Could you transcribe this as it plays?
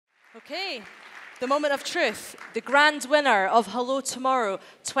Okay, the moment of truth. The grand winner of Hello Tomorrow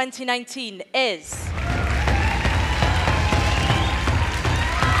 2019 is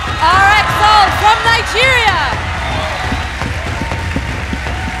RxAll from Nigeria.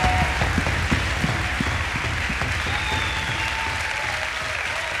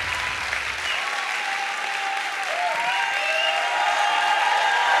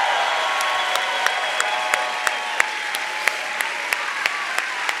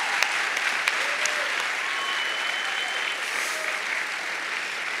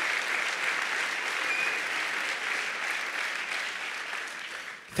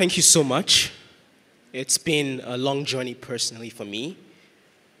 Thank you so much. It's been a long journey personally for me.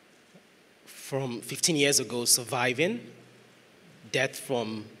 From 15 years ago, surviving death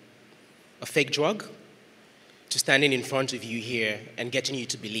from a fake drug, to standing in front of you here and getting you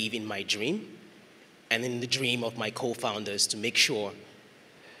to believe in my dream and in the dream of my co-founders to make sure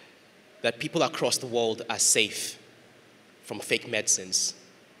that people across the world are safe from fake medicines.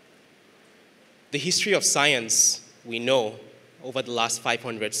 The history of science, we know, over the last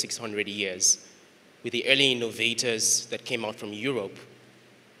 500, 600 years, with the early innovators that came out from Europe,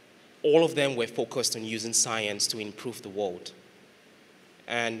 all of them were focused on using science to improve the world.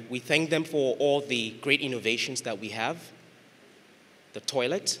 And we thank them for all the great innovations that we have. The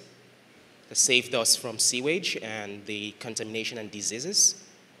toilet that saved us from sewage and the contamination and diseases.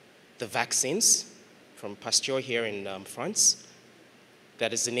 The vaccines from Pasteur here in France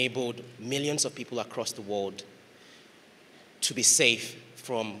that has enabled millions of people across the world to be safe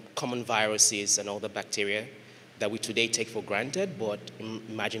from common viruses and all the bacteria that we today take for granted, but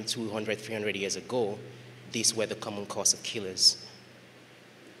imagine 200, 300 years ago, these were the common cause of killers.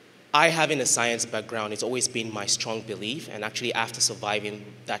 I, having a science background, it's always been my strong belief, and actually after surviving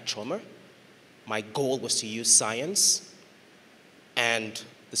that trauma, my goal was to use science and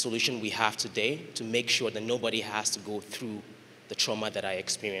the solution we have today to make sure that nobody has to go through the trauma that I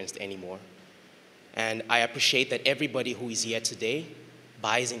experienced anymore. And I appreciate that everybody who is here today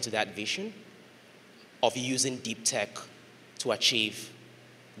buys into that vision of using deep tech to achieve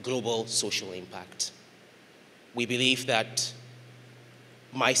global social impact. We believe that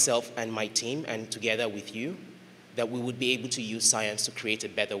myself and my team, and together with you, that we would be able to use science to create a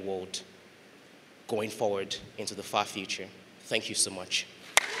better world going forward into the far future. Thank you so much.